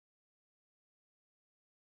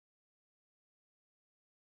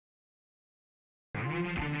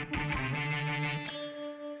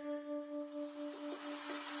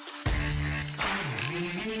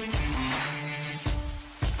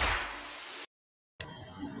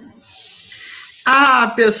Ah,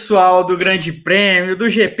 pessoal do Grande Prêmio, do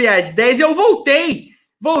GP às 10, eu voltei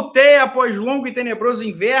após longo e tenebroso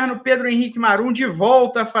inverno, Pedro Henrique Marum de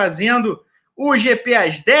volta fazendo o GP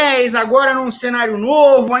às 10, agora num cenário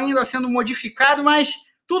novo, ainda sendo modificado, mas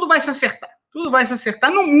tudo vai se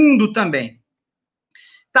acertar no mundo também.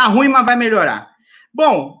 Tá ruim, mas vai melhorar.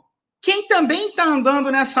 Bom, quem também está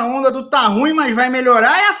andando nessa onda do tá ruim, mas vai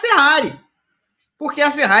melhorar é a Ferrari, porque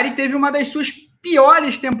a Ferrari teve uma das suas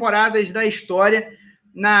piores temporadas da história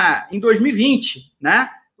em 2020, né?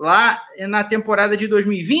 Lá na temporada de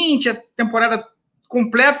 2020, a temporada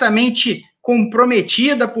completamente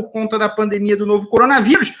comprometida por conta da pandemia do novo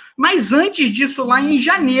coronavírus, mas antes disso, lá em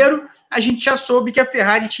janeiro, a gente já soube que a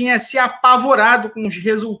Ferrari tinha se apavorado com os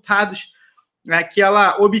resultados, né, que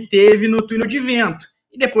ela obteve no túnel de vento.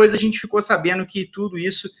 E depois a gente ficou sabendo que tudo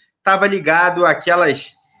isso estava ligado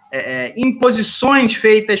àquelas imposições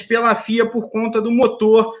feitas pela FIA por conta do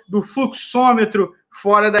motor, do fluxômetro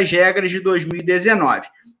fora das regras de 2019.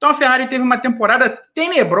 Então a Ferrari teve uma temporada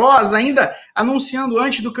tenebrosa, ainda anunciando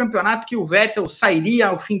antes do campeonato que o Vettel sairia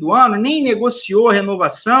ao fim do ano, nem negociou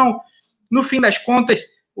renovação. No fim das contas,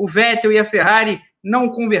 o Vettel e a Ferrari não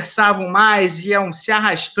conversavam mais, iam se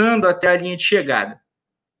arrastando até a linha de chegada.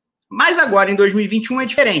 Mas agora, em 2021, é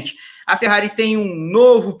diferente. A Ferrari tem um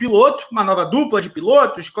novo piloto, uma nova dupla de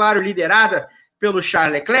pilotos, claro, liderada pelo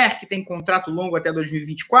Charles Leclerc, que tem contrato longo até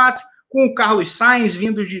 2024, com o Carlos Sainz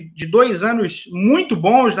vindo de 2 anos muito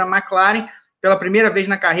bons da McLaren, pela primeira vez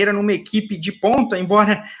na carreira numa equipe de ponta,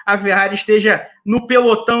 embora a Ferrari esteja no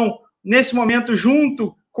pelotão nesse momento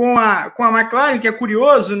junto com a McLaren, que é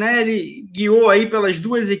curioso, né? Ele guiou aí pelas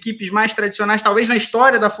 2 equipes mais tradicionais, talvez na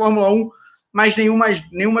história da Fórmula 1, mas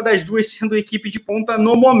nenhuma das duas sendo equipe de ponta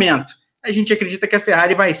no momento. A gente acredita que a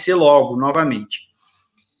Ferrari vai ser logo, novamente.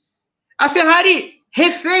 A Ferrari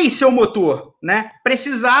refez seu motor, né?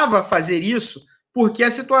 Precisava fazer isso, porque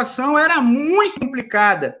a situação era muito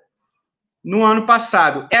complicada no ano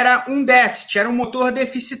passado. Era um déficit, era um motor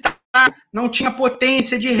deficitário, não tinha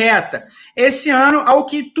potência de reta. Esse ano, ao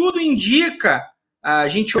que tudo indica, a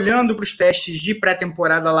gente olhando para os testes de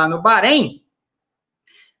pré-temporada lá no Bahrein,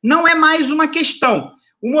 não é mais uma questão.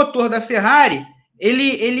 O motor da Ferrari,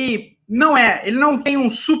 ele não tem um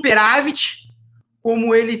superávit,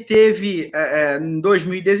 como ele teve em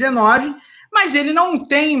 2019, mas ele não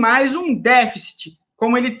tem mais um déficit,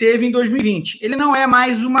 como ele teve em 2020. Ele não é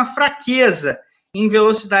mais uma fraqueza em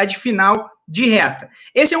velocidade final de reta.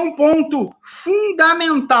 Esse é um ponto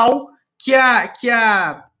fundamental que a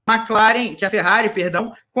Ferrari,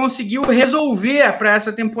 conseguiu resolver para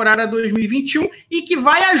essa temporada 2021 e que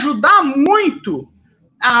vai ajudar muito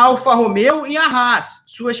a Alfa Romeo e a Haas,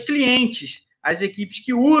 suas clientes, as equipes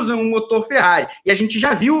que usam o motor Ferrari. E a gente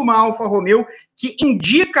já viu uma Alfa Romeo que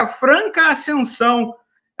indica franca ascensão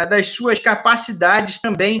das suas capacidades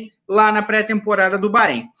também lá na pré-temporada do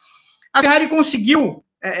Bahrein. A Ferrari conseguiu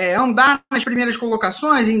andar nas primeiras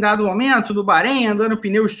colocações em dado momento do Bahrein, andando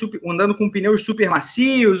com pneus super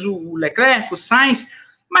macios, o Leclerc, o Sainz,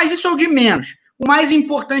 mas isso é o de menos. O mais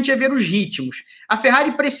importante é ver os ritmos. A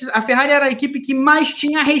Ferrari era a equipe que mais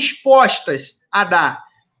tinha respostas a dar.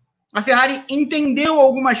 A Ferrari entendeu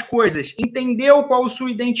algumas coisas, entendeu qual a sua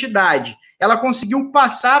identidade. Ela conseguiu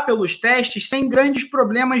passar pelos testes sem grandes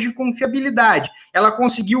problemas de confiabilidade. Ela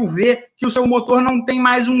conseguiu ver que o seu motor não tem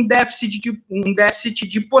mais um déficit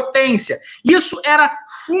de potência. Isso era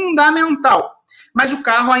fundamental. Mas o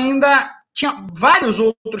carro ainda tinha vários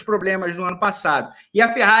outros problemas no ano passado. E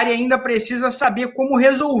a Ferrari ainda precisa saber como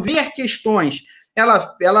resolver questões.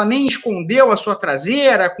 Ela nem escondeu a sua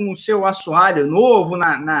traseira com o seu assoalho novo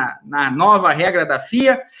na nova regra da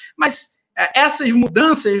FIA, mas essas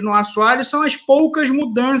mudanças no assoalho são as poucas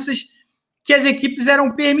mudanças que as equipes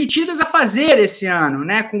eram permitidas a fazer esse ano,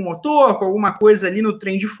 né? Com motor, com alguma coisa ali no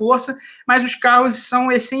trem de força, mas os carros são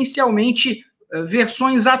essencialmente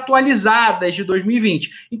versões atualizadas de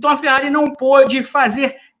 2020. Então a Ferrari não pôde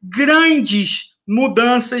fazer grandes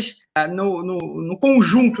mudanças no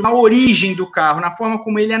conjunto, na origem do carro, na forma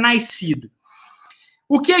como ele é nascido.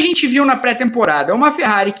 O que a gente viu na pré-temporada é uma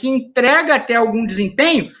Ferrari que entrega até algum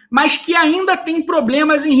desempenho, mas que ainda tem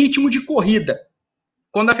problemas em ritmo de corrida.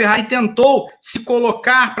 Quando a Ferrari tentou se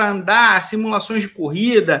colocar para andar, simulações de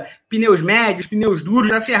corrida, pneus médios, pneus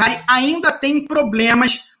duros, a Ferrari ainda tem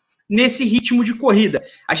problemas nesse ritmo de corrida.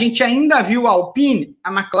 A gente ainda viu a Alpine,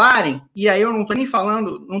 a McLaren, e aí eu não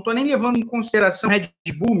estou nem levando em consideração Red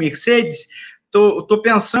Bull, Mercedes, estou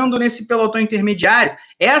pensando nesse pelotão intermediário,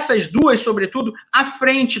 essas duas, sobretudo, à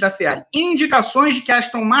frente da Ferrari. Indicações de que a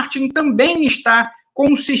Aston Martin também está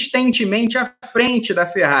consistentemente à frente da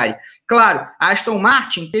Ferrari. Claro, a Aston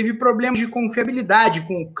Martin teve problemas de confiabilidade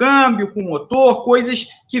com o câmbio, com o motor, coisas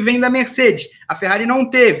que vêm da Mercedes. A Ferrari não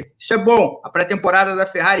teve, isso é bom. A pré-temporada da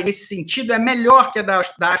Ferrari, nesse sentido, é melhor que a da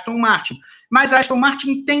Aston Martin. Mas a Aston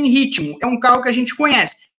Martin tem ritmo, é um carro que a gente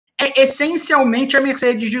conhece. É essencialmente a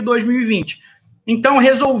Mercedes de 2020. Então,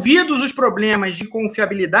 resolvidos os problemas de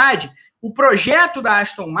confiabilidade, o projeto da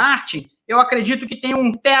Aston Martin, eu acredito que tem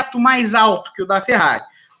um teto mais alto que o da Ferrari.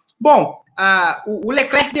 Bom, o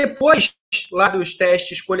Leclerc, depois lá dos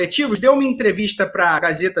testes coletivos, deu uma entrevista para a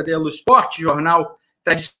Gazzetta dello Sport, jornal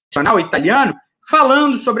tradicional italiano,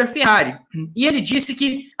 falando sobre a Ferrari. E ele disse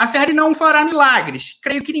que a Ferrari não fará milagres.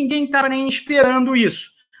 Creio que ninguém estava nem esperando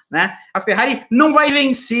isso, né? A Ferrari não vai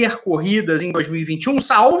vencer corridas em 2021,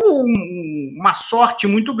 salvo uma sorte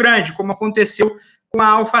muito grande, como aconteceu com a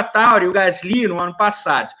AlphaTauri e o Gasly no ano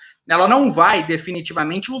passado. Ela não vai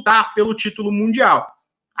definitivamente lutar pelo título mundial.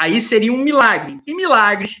 Aí seria um milagre. E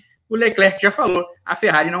milagres, o Leclerc já falou, a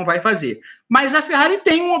Ferrari não vai fazer. Mas a Ferrari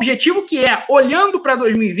tem um objetivo que é, olhando para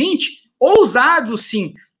 2020, ousado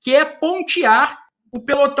sim, que é pontear o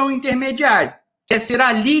pelotão intermediário, que é ser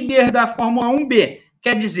a líder da Fórmula 1B.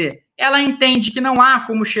 Quer dizer, ela entende que não há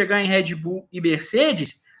como chegar em Red Bull e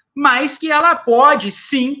Mercedes, mas que ela pode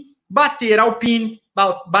sim bater a Alpine,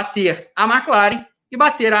 bater a McLaren e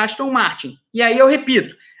bater a Aston Martin. E aí eu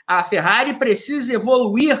repito, a Ferrari precisa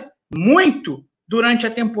evoluir muito durante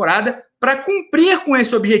a temporada para cumprir com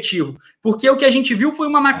esse objetivo, porque o que a gente viu foi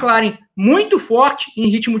uma McLaren muito forte em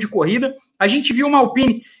ritmo de corrida, a gente viu uma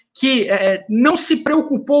Alpine que não se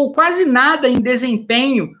preocupou quase nada em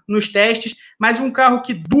desempenho nos testes, mas um carro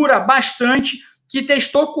que dura bastante, que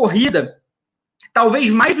testou corrida, talvez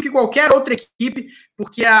mais do que qualquer outra equipe,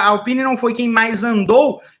 porque a Alpine não foi quem mais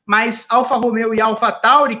andou, mas Alfa Romeo e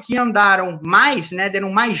AlphaTauri, que andaram mais, né,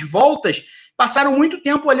 deram mais voltas, passaram muito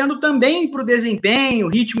tempo olhando também para o desempenho,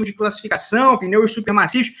 ritmo de classificação, pneus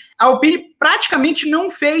supermacios. A Alpine praticamente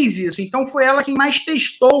não fez isso, então foi ela quem mais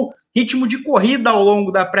testou ritmo de corrida ao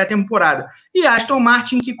longo da pré-temporada. E a Aston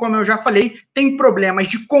Martin, que, como eu já falei, tem problemas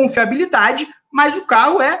de confiabilidade, mas o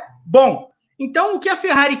carro é bom. Então, o que a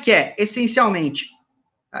Ferrari quer, essencialmente,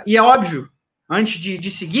 e é óbvio, antes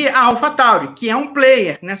de seguir, a AlphaTauri, que é um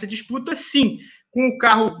player nessa disputa, sim, com o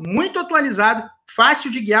carro muito atualizado,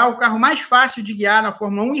 fácil de guiar, o carro mais fácil de guiar na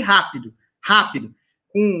Fórmula 1 e rápido,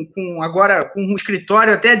 agora com um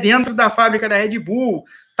escritório até dentro da fábrica da Red Bull.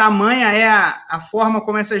 Tamanha é a forma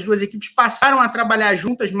como essas duas equipes passaram a trabalhar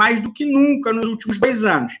juntas mais do que nunca nos últimos 2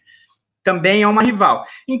 anos. Também é uma rival.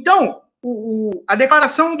 Então, a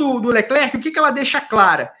declaração do Leclerc, o que ela deixa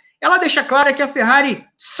clara? Ela deixa clara que a Ferrari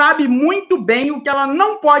sabe muito bem o que ela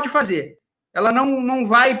não pode fazer. Ela não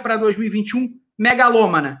vai para 2021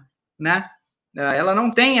 megalômana, né? Ela não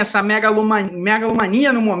tem essa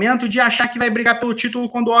megalomania no momento de achar que vai brigar pelo título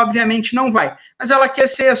quando obviamente não vai. Mas ela quer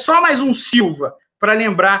ser só mais um Silva, para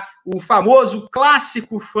lembrar o famoso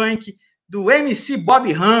clássico funk do MC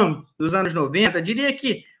Bob Ram dos anos 90. Diria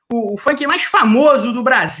que o funk mais famoso do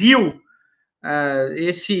Brasil,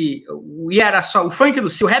 era só o funk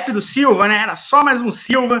o rap do Silva, né? Era só mais um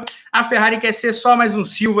Silva. A Ferrari quer ser só mais um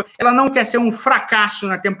Silva. Ela não quer ser um fracasso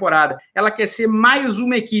na temporada. Ela quer ser mais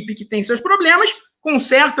uma equipe que tem seus problemas,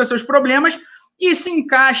 conserta seus problemas e se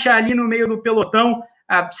encaixa ali no meio do pelotão,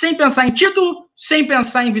 sem pensar em título, sem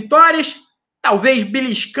pensar em vitórias, talvez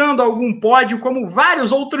beliscando algum pódio, como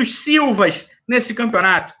vários outros Silvas nesse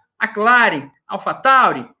campeonato. McLaren,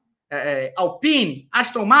 AlphaTauri, Alpine,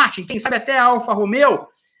 Aston Martin, quem sabe até a Alfa Romeo.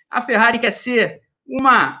 A Ferrari quer ser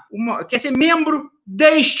quer ser membro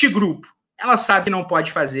deste grupo. Ela sabe que não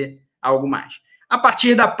pode fazer algo mais. A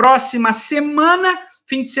partir da próxima semana,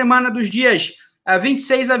 fim de semana dos dias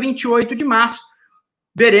 26 a 28 de março,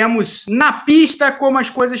 veremos na pista como as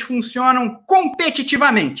coisas funcionam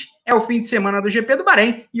competitivamente. É o fim de semana do GP do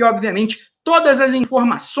Bahrein e, obviamente, todas as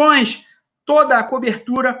informações, toda a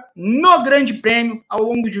cobertura no Grande Prêmio ao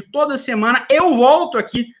longo de toda a semana. Eu volto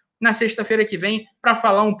aqui na sexta-feira que vem para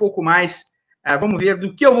falar um pouco mais. Vamos ver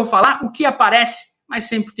do que eu vou falar, o que aparece, mas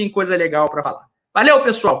sempre tem coisa legal para falar. Valeu,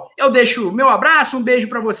 pessoal. Eu deixo o meu abraço, um beijo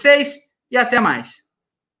para vocês e até mais.